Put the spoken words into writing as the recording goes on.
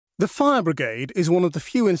The fire brigade is one of the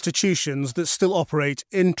few institutions that still operate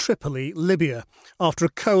in Tripoli, Libya, after a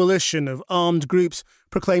coalition of armed groups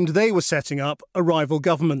proclaimed they were setting up a rival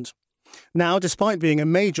government. Now, despite being a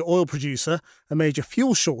major oil producer, a major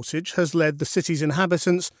fuel shortage has led the city's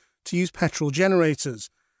inhabitants to use petrol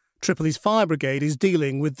generators. Tripoli's fire brigade is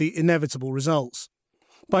dealing with the inevitable results.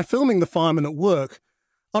 By filming the firemen at work,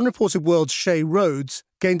 Unreported World's Shay Rhodes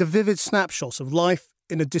gained a vivid snapshot of life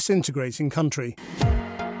in a disintegrating country.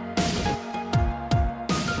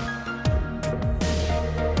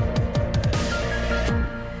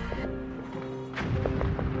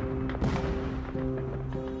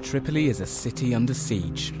 Tripoli is a city under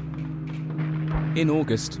siege. In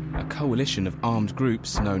August, a coalition of armed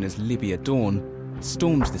groups known as Libya Dawn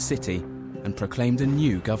stormed the city and proclaimed a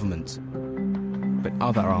new government. But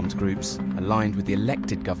other armed groups, aligned with the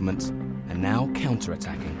elected government, are now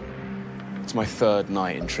counter-attacking. It's my third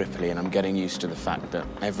night in Tripoli and I'm getting used to the fact that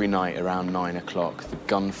every night around 9 o'clock the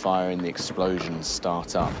gunfire and the explosions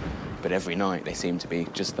start up. But every night they seem to be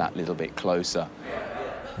just that little bit closer.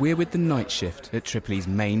 We're with the night shift at Tripoli's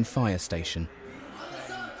main fire station.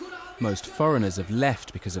 Most foreigners have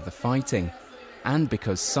left because of the fighting and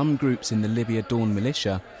because some groups in the Libya Dawn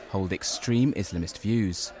militia hold extreme Islamist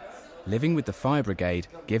views. Living with the fire brigade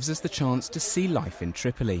gives us the chance to see life in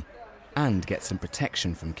Tripoli and get some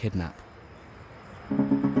protection from kidnap.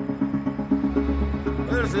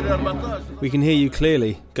 We can hear you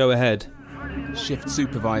clearly. Go ahead. Shift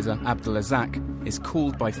supervisor Abdulazak is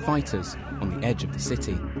called by fighters on the edge of the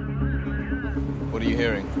city. What are you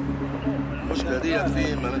hearing?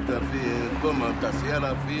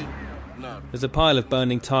 There's a pile of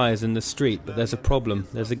burning tyres in the street, but there's a problem.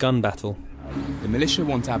 There's a gun battle. The militia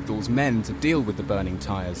want Abdul's men to deal with the burning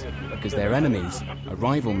tyres because their enemies, a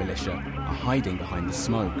rival militia, are hiding behind the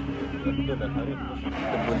smoke.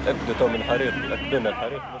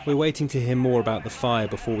 We're waiting to hear more about the fire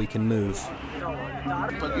before we can move.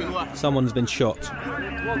 Someone's been shot.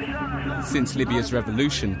 Since Libya's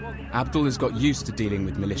revolution, Abdul has got used to dealing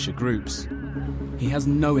with militia groups. He has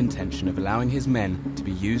no intention of allowing his men to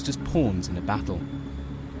be used as pawns in a battle.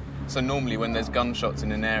 So normally when there's gunshots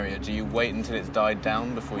in an area, do you wait until it's died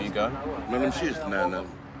down before you go?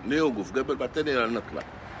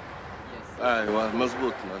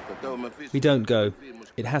 We don't go.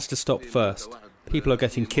 It has to stop first. People are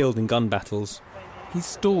getting killed in gun battles. He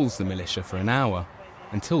stalls the militia for an hour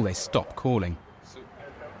until they stop calling.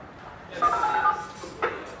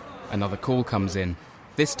 Another call comes in,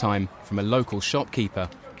 this time from a local shopkeeper.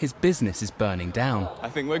 His business is burning down. I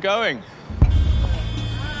think we're going.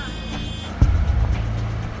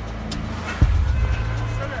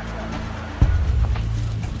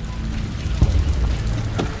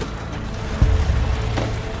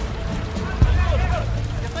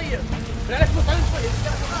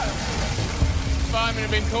 Firemen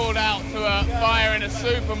have been called out to a fire in a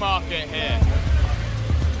supermarket here.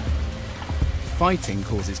 Fighting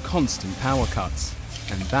causes constant power cuts,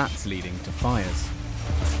 and that's leading to fires.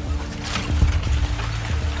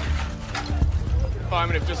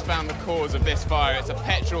 Firemen have just found the cause of this fire. It's a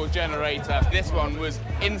petrol generator. This one was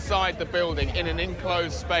inside the building in an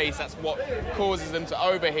enclosed space. That's what causes them to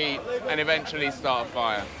overheat and eventually start a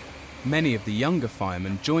fire. Many of the younger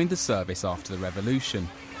firemen joined the service after the revolution.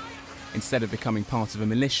 Instead of becoming part of a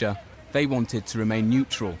militia, they wanted to remain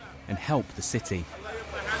neutral and help the city.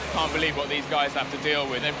 Can't believe what these guys have to deal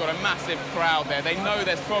with. They've got a massive crowd there. They know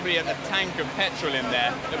there's probably a tank of petrol in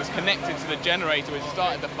there that was connected to the generator which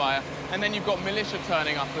started the fire. And then you've got militia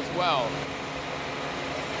turning up as well.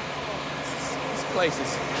 This place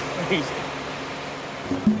is crazy.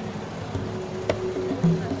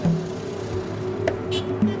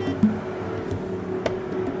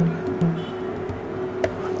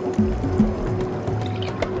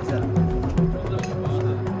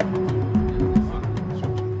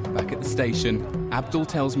 Station, Abdul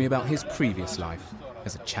tells me about his previous life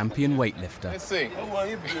as a champion weightlifter. Let's see.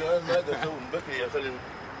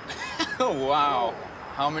 Oh, wow.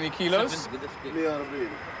 How many kilos?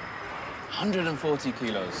 140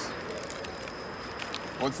 kilos.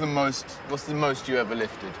 What's the most you ever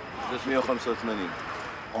lifted?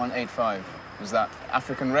 185. Was that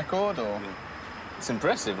African record or? Yeah. It's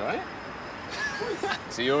impressive, right?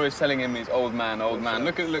 So you're always telling him he's old man.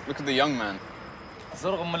 Look at the young man.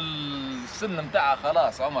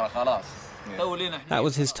 That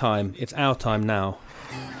was his time. It's our time now.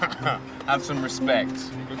 Have some respect.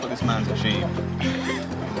 Look what this man's achieved.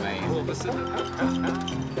 Amazing.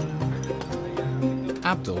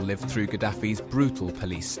 Abdul lived through Gaddafi's brutal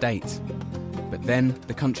police state. But then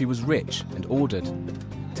the country was rich and ordered.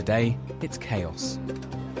 Today, it's chaos.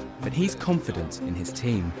 but he's confident in his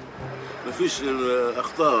team.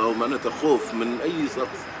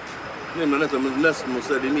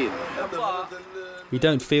 We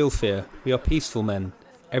don't feel fear. We are peaceful men.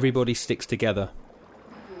 Everybody sticks together.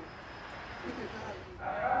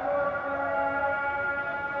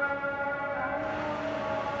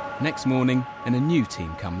 Next morning, and a new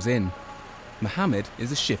team comes in. Mohammed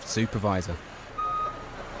is a shift supervisor.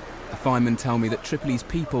 The firemen tell me that Tripoli's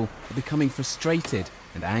people are becoming frustrated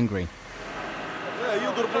and angry.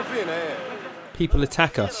 People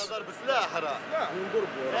attack us.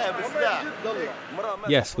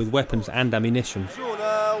 Yes, with weapons and ammunition.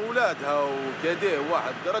 A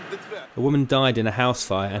woman died in a house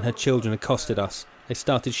fire and her children accosted us. They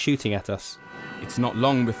started shooting at us. It's not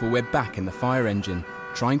long before we're back in the fire engine,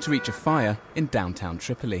 trying to reach a fire in downtown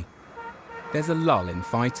Tripoli. There's a lull in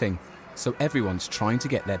fighting, so everyone's trying to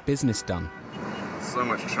get their business done. So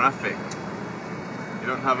much traffic. You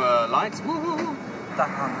don't have lights?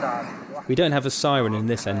 We don't have a siren in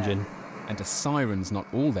this engine. And a siren's not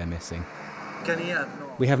all they're missing.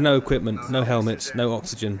 We have no equipment, no helmets, no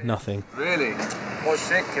oxygen, nothing. Really?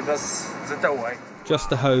 Just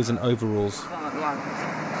the hose and overalls.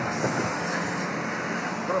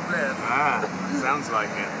 Sounds like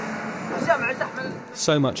it.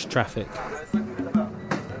 So much traffic.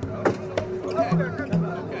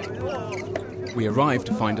 We arrive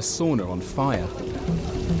to find a sauna on fire.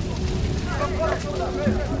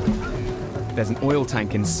 There's an oil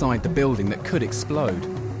tank inside the building that could explode.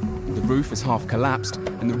 The roof is half collapsed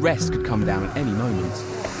and the rest could come down at any moment.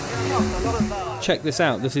 Check this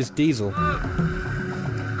out, this is diesel.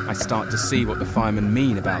 I start to see what the firemen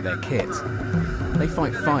mean about their kit. They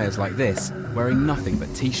fight fires like this, wearing nothing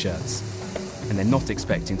but t-shirts. And they're not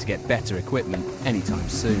expecting to get better equipment anytime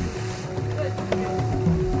soon.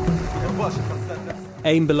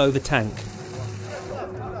 Aim below the tank.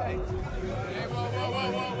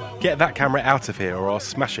 Get that camera out of here or I'll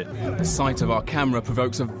smash it. The sight of our camera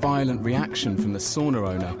provokes a violent reaction from the sauna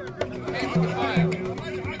owner.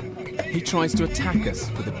 He tries to attack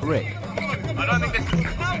us with a brick.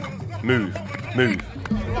 Move.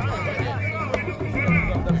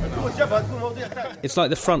 It's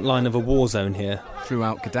like the front line of a war zone here.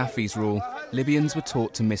 Throughout Gaddafi's rule, Libyans were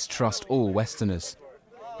taught to mistrust all Westerners.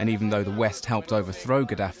 And even though the West helped overthrow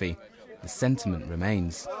Gaddafi, the sentiment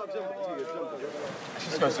remains.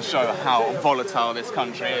 It's supposed to show how volatile this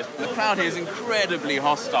country is. The crowd here is incredibly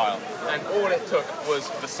hostile, and all it took was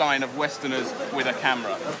the sign of Westerners with a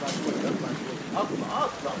camera.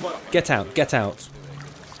 Get out.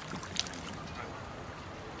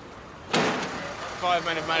 5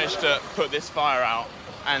 men have managed to put this fire out,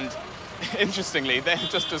 and interestingly, they're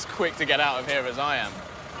just as quick to get out of here as I am.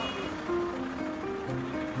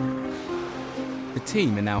 The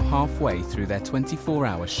team are now halfway through their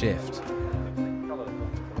 24-hour shift.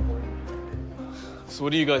 So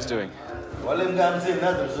what are you guys doing?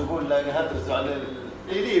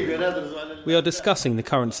 We are discussing the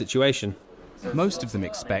current situation. Most of them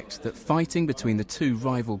expect that fighting between the two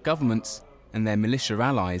rival governments and their militia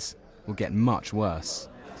allies will get much worse.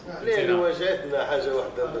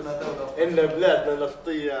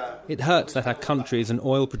 It hurts that our country is an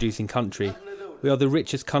oil-producing country. We are the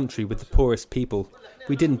richest country with the poorest people.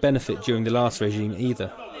 We didn't benefit during the last regime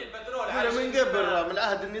either.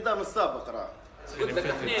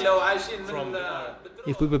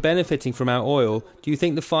 If we were benefiting from our oil, do you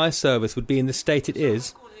think the fire service would be in the state it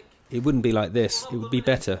is? It wouldn't be like this. It would be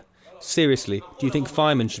better. Seriously, do you think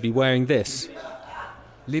firemen should be wearing this?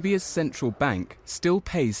 Libya's central bank still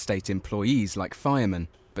pays state employees like firemen,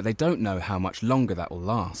 but they don't know how much longer that will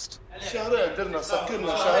last.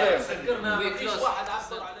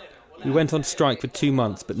 We went on strike for 2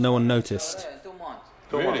 months, but no one noticed.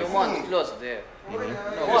 Really?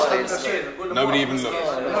 Nobody even looked.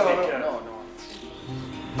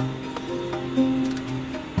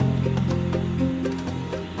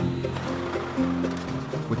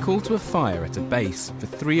 We're called to a fire at a base for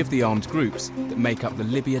 3 of the armed groups that make up the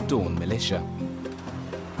Libya Dawn militia.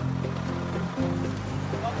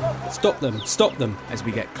 Stop them! As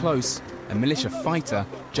we get close, a militia fighter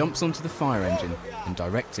jumps onto the fire engine and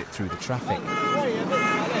directs it through the traffic.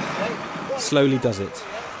 Slowly does it.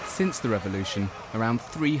 Since the revolution, around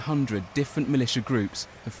 300 different militia groups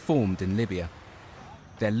have formed in Libya.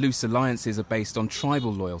 Their loose alliances are based on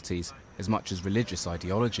tribal loyalties as much as religious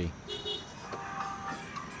ideology.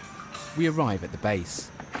 We arrive at the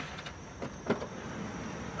base.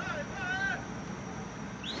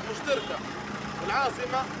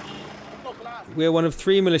 We are one of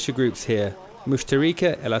 3 militia groups here,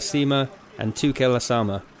 Mushtarika, El Asima and Tuk El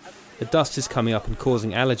Asama. The dust is coming up and causing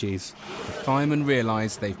allergies. The firemen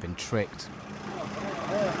realise they've been tricked.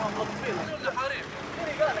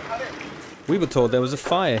 We were told there was a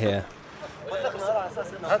fire here.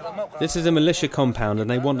 This is a militia compound and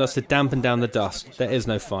they want us to dampen down the dust. There is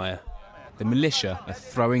no fire. The militia are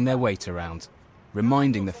throwing their weight around,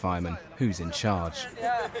 reminding the firemen who's in charge.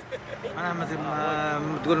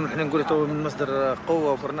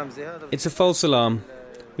 It's a false alarm.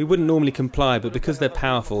 We wouldn't normally comply, but because they're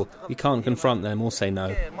powerful, we can't confront them or say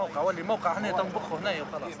no.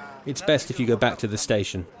 It's best if you go back to the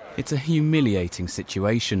station. It's a humiliating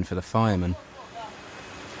situation for the firemen.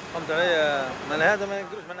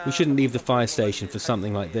 We shouldn't leave the fire station for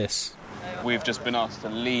something like this. We've just been asked to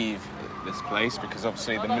leave this place because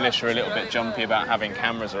obviously the militia are a little bit jumpy about having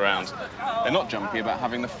cameras around. They're not jumpy about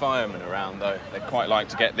having the firemen around, though. They'd quite like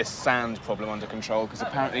to get this sand problem under control because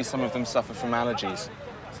apparently some of them suffer from allergies.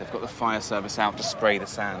 So they've got the fire service out to spray the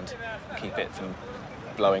sand, keep it from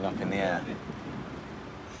blowing up in the air.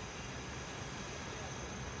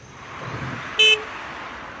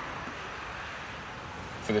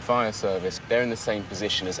 For the fire service, they're in the same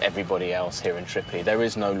position as everybody else here in Tripoli. There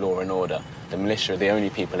is no law and order. The militia are the only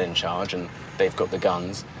people in charge and they've got the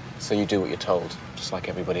guns, so you do what you're told, just like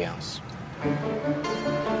everybody else.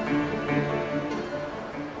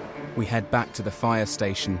 We head back to the fire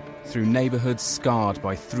station, through neighbourhoods scarred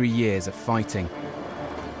by 3 years of fighting.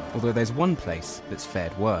 Although there's one place that's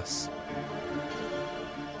fared worse.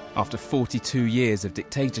 After 42 years of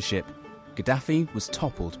dictatorship, Gaddafi was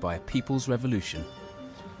toppled by a people's revolution.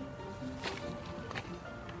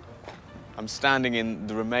 I'm standing in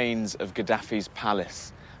the remains of Gaddafi's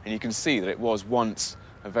palace, and you can see that it was once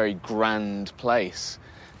a very grand place.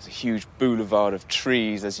 It's a huge boulevard of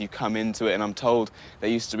trees as you come into it, and I'm told there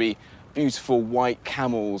used to be beautiful white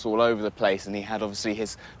camels all over the place, and he had obviously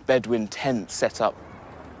his Bedouin tent set up.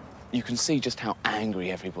 You can see just how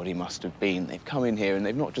angry everybody must have been. They've come in here and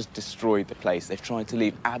they've not just destroyed the place, they've tried to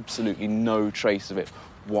leave absolutely no trace of it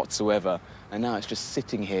whatsoever, and now it's just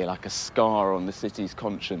sitting here like a scar on the city's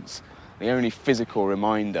conscience. The only physical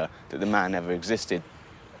reminder that the man ever existed.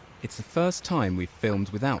 It's the first time we've filmed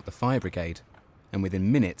without the fire brigade, and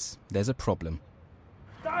within minutes there's a problem.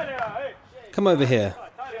 Come over here.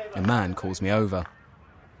 A man calls me over.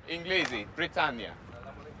 Inglesi, Britannia.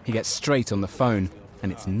 He gets straight on the phone,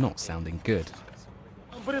 and it's not sounding good.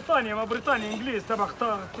 I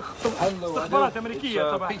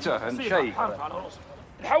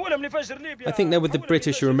think they're with the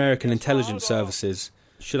British or American intelligence services.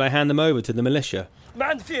 Should I hand them over to the militia? Do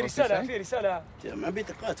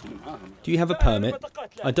you have a permit?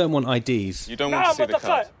 I don't want IDs. You don't want to see the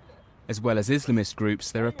card? As well as Islamist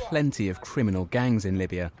groups, there are plenty of criminal gangs in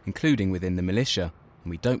Libya, including within the militia,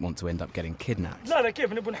 and we don't want to end up getting kidnapped.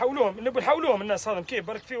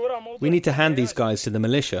 We need to hand these guys to the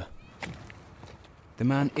militia. The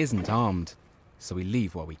man isn't armed, so we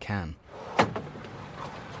leave while we can.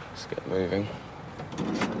 Let's get moving.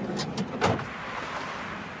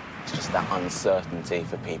 It's just that uncertainty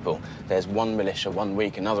for people. There's one militia one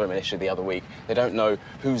week, another militia the other week. They don't know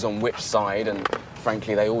who's on which side, and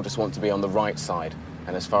frankly, they all just want to be on the right side.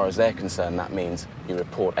 And as far as they're concerned, that means you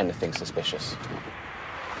report anything suspicious.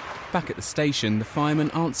 Back at the station, the firemen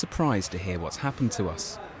aren't surprised to hear what's happened to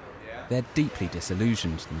us. They're deeply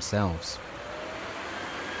disillusioned themselves.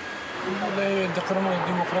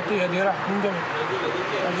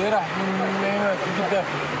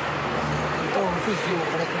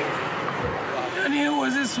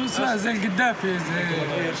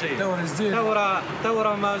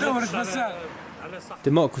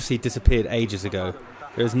 Democracy disappeared ages ago.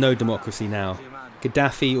 There is no democracy now.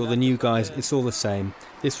 Gaddafi or the new guys, it's all the same.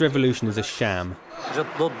 This revolution is a sham.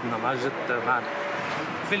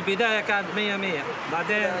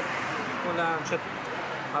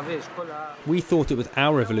 We thought it was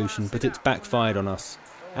our revolution, but it's backfired on us.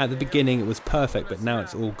 At the beginning it was perfect, but now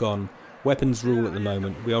it's all gone. Weapons rule at the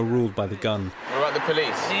moment. We are ruled by the gun. What about the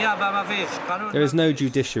police? There is no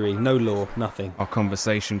judiciary, no law, nothing. Our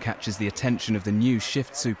conversation catches the attention of the new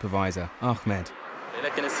shift supervisor, Ahmed.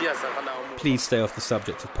 Please stay off the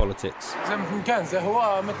subject of politics.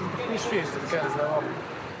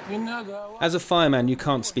 As a fireman, you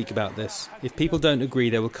can't speak about this. If people don't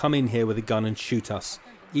agree, they will come in here with a gun and shoot us.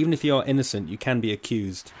 Even if you are innocent, you can be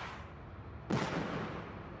accused.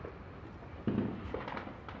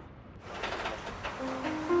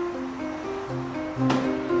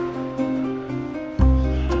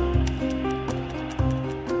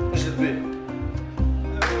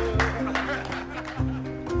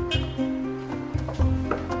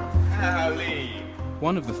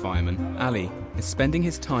 One of the firemen, Ali, is spending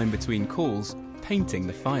his time between calls painting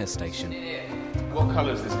the fire station. What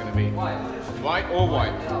colour is this going to be? White or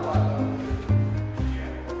white?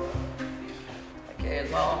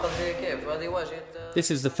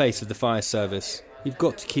 This is the face of the fire service. You've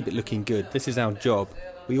got to keep it looking good. This is our job.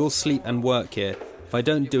 We all sleep and work here. If I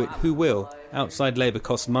don't do it, who will? Outside labour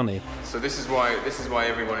costs money. So this is why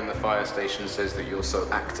everyone in the fire station says that you're so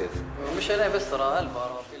active.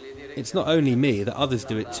 It's not only me, that others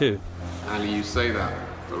do it too. Ali, you say that.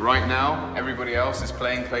 But right now, everybody else is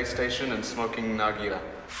playing PlayStation and smoking nargila.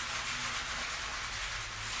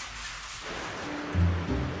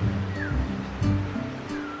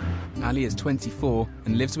 Ali is 24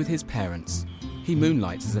 and lives with his parents. He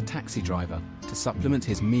moonlights as a taxi driver to supplement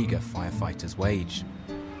his meagre firefighter's wage.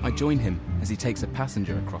 I join him as he takes a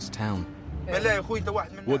passenger across town.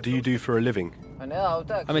 What do you do for a living?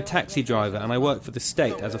 I'm a taxi driver and I work for the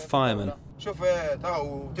state as a fireman.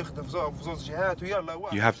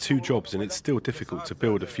 You have 2 jobs and it's still difficult to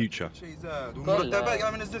build a future.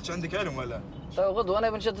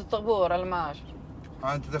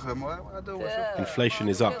 Inflation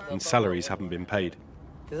is up and salaries haven't been paid.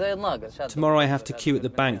 Tomorrow I have to queue at the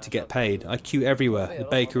bank to get paid. I queue everywhere, the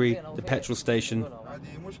bakery, the petrol station.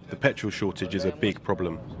 The petrol shortage is a big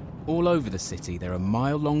problem. All over the city there are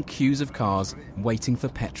mile-long queues of cars waiting for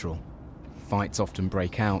petrol. Fights often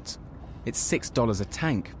break out. It's $6 a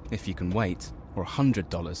tank, if you can wait, or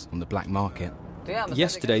 $100 on the black market.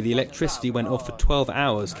 Yesterday the electricity went off for 12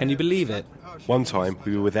 hours. Can you believe it? One time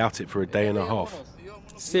we were without it for a day and a half.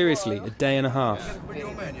 Seriously, a day and a half.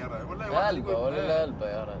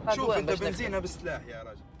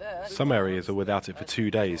 Some areas are without it for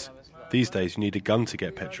 2 days. These days you need a gun to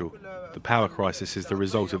get petrol. The power crisis is the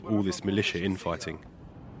result of all this militia infighting.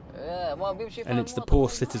 And it's the poor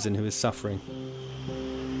citizen who is suffering.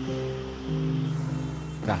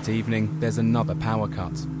 That evening, there's another power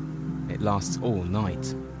cut. It lasts all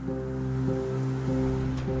night.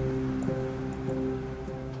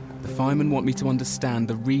 The firemen want me to understand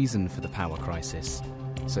the reason for the power crisis,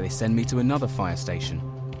 so they send me to another fire station,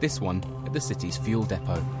 this one at the city's fuel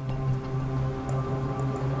depot.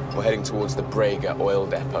 We're heading towards the Brega oil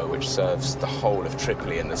depot, which serves the whole of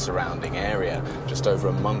Tripoli and the surrounding area. Just over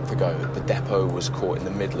a month ago, the depot was caught in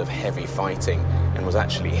the middle of heavy fighting and was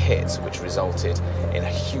actually hit, which resulted in a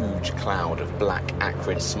huge cloud of black,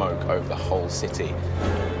 acrid smoke over the whole city.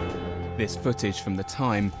 This footage from the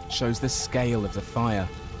time shows the scale of the fire.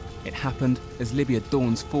 It happened as Libya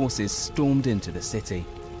Dawn's forces stormed into the city.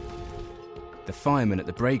 The firemen at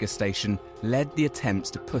the Brega station led the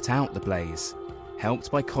attempts to put out the blaze,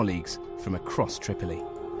 helped by colleagues from across Tripoli.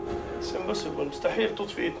 To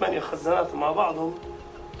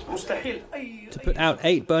put out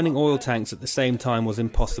 8 burning oil tanks at the same time was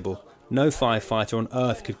impossible. No firefighter on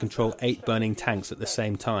Earth could control 8 burning tanks at the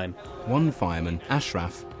same time. One fireman,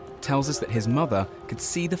 Ashraf, tells us that his mother could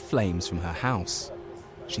see the flames from her house.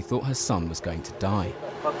 She thought her son was going to die.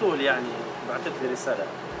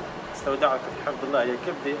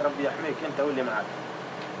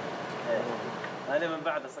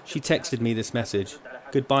 She texted me this message: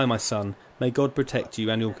 "Goodbye, my son. May God protect you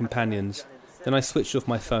and your companions." Then I switched off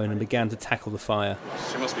my phone and began to tackle the fire.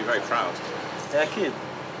 She must be very proud.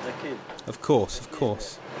 Of course.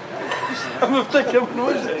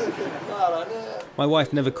 My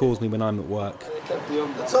wife never calls me when I'm at work.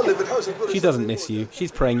 She doesn't miss you.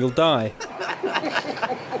 She's praying you'll die.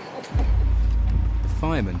 The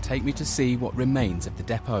firemen take me to see what remains of the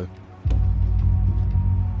depot.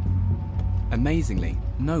 Amazingly,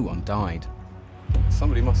 no one died.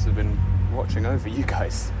 Somebody must have been watching over you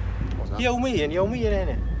guys.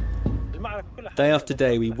 Day after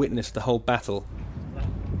day we witnessed the whole battle.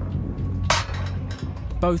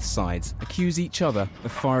 Both sides accuse each other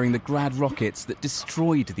of firing the Grad rockets that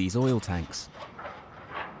destroyed these oil tanks.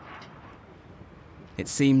 It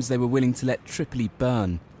seems they were willing to let Tripoli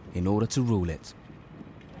burn in order to rule it.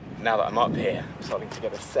 Now that I'm up here, I'm starting to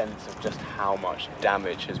get a sense of just how much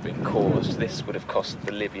damage has been caused. This would have cost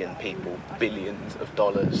the Libyan people billions of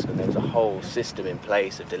dollars, and there was a whole system in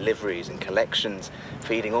place of deliveries and collections,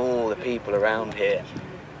 feeding all the people around here,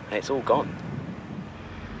 and it's all gone.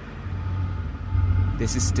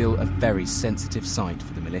 This is still a very sensitive site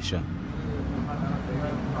for the militia.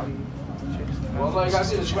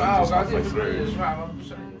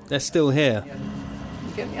 They're still here.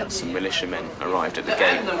 Some militiamen arrived at the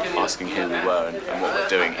gate asking who we were and what we're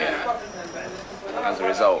doing here. As a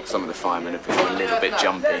result, some of the firemen have become a little bit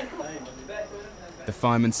jumpy. The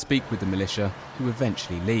firemen speak with the militia, who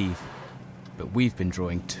eventually leave. But we've been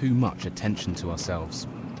drawing too much attention to ourselves.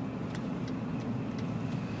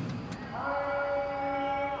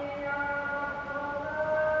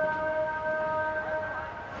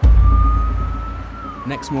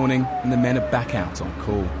 Next morning, and the men are back out on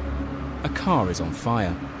call. A car is on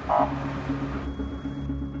fire.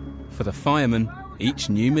 For the firemen, each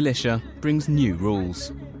new militia brings new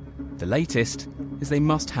rules. The latest is they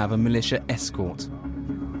must have a militia escort.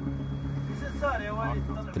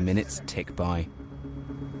 The minutes tick by.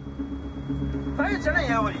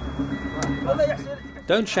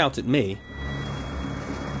 Don't shout at me.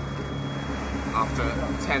 After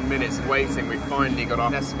 10 minutes of waiting, we finally got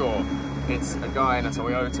our escort. It's a guy in a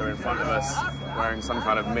Toyota in front of us, wearing some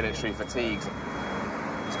kind of military fatigues.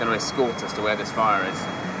 He's going to escort us to where this fire is.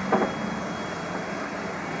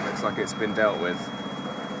 Looks like it's been dealt with.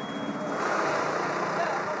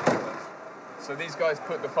 So these guys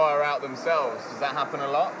put the fire out themselves. Does that happen a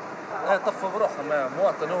lot?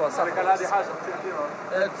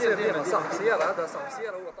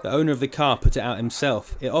 The owner of the car put it out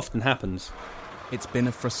himself. It often happens. It's been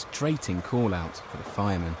a frustrating call-out for the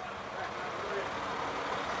firemen.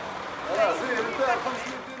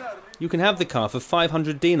 You can have the car for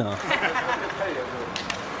 500 dinar.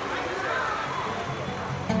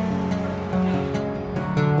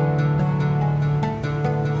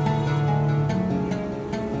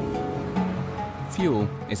 Fuel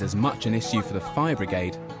is as much an issue for the fire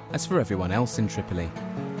brigade as for everyone else in Tripoli.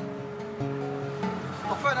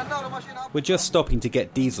 We're just stopping to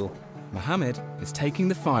get diesel. Mohammed is taking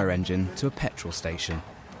the fire engine to a petrol station,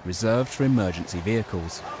 reserved for emergency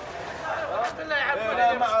vehicles.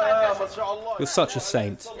 You're such a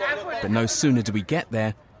saint. But no sooner do we get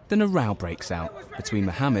there than a row breaks out between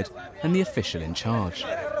Mohammed and the official in charge.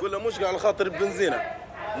 The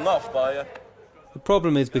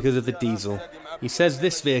problem is because of the diesel. He says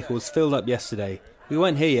this vehicle was filled up yesterday. We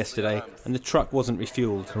went here yesterday and the truck wasn't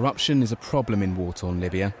refuelled. Corruption is a problem in war-torn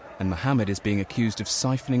Libya, and Mohammed is being accused of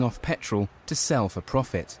siphoning off petrol to sell for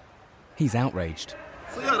profit. He's outraged.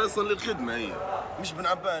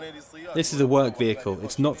 This is a work vehicle.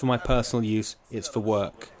 It's not for my personal use, it's for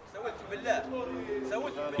work.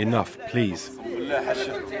 Enough, please.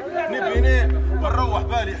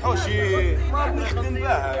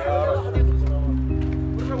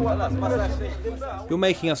 You're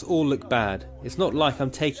making us all look bad. It's not like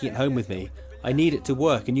I'm taking it home with me. I need it to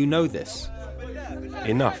work, and you know this.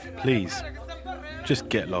 Enough, please. Just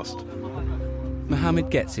get lost. Mohammed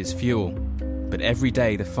gets his fuel, but every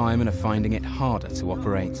day the firemen are finding it harder to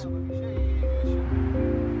operate.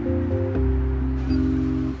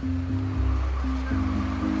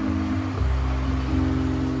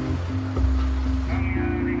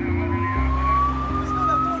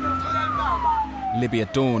 Libya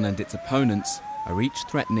Dawn and its opponents are each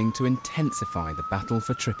threatening to intensify the battle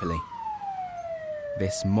for Tripoli.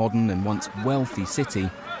 This modern and once wealthy city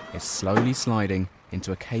is slowly sliding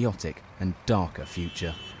into a chaotic and darker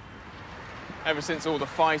future. Ever since all the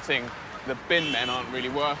fighting, the bin men aren't really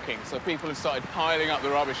working, so people have started piling up the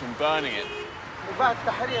rubbish and burning it.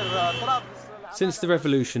 Since the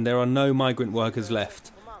revolution, there are no migrant workers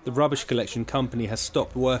left. The rubbish collection company has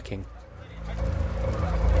stopped working.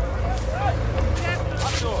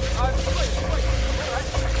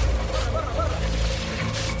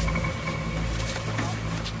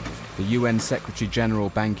 The UN Secretary-General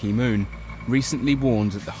Ban Ki-moon recently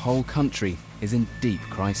warned that the whole country is in deep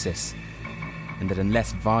crisis, and that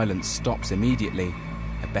unless violence stops immediately,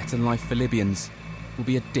 a better life for Libyans will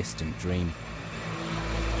be a distant dream.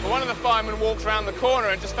 Well, one of the firemen walked around the corner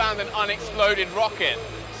and just found an unexploded rocket.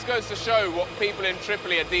 This goes to show what people in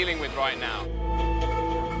Tripoli are dealing with right now.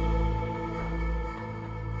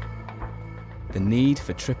 The need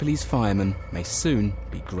for Tripoli's firemen may soon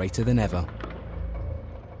be greater than ever.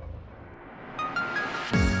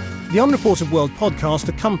 The Unreported World podcast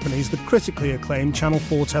accompanies the critically acclaimed Channel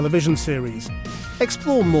 4 television series.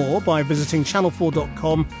 Explore more by visiting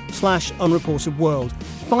channel4.com/unreportedworld.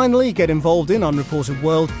 Finally, get involved in Unreported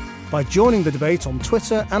World by joining the debate on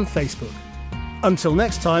Twitter and Facebook. Until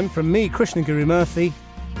next time, from me, Krishnagiri Murthy,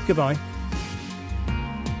 goodbye.